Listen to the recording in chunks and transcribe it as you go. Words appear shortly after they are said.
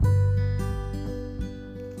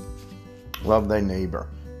love thy neighbor,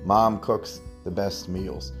 mom cooks the best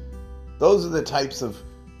meals. Those are the types of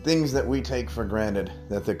things that we take for granted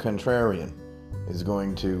that the Contrarian is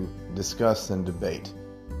going to discuss and debate.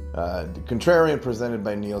 The Contrarian, presented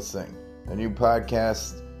by Neil Singh, a new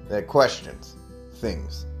podcast that questions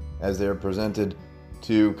things as they're presented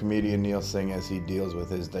to comedian Neil Singh as he deals with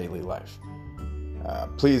his daily life.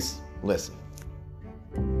 Please listen.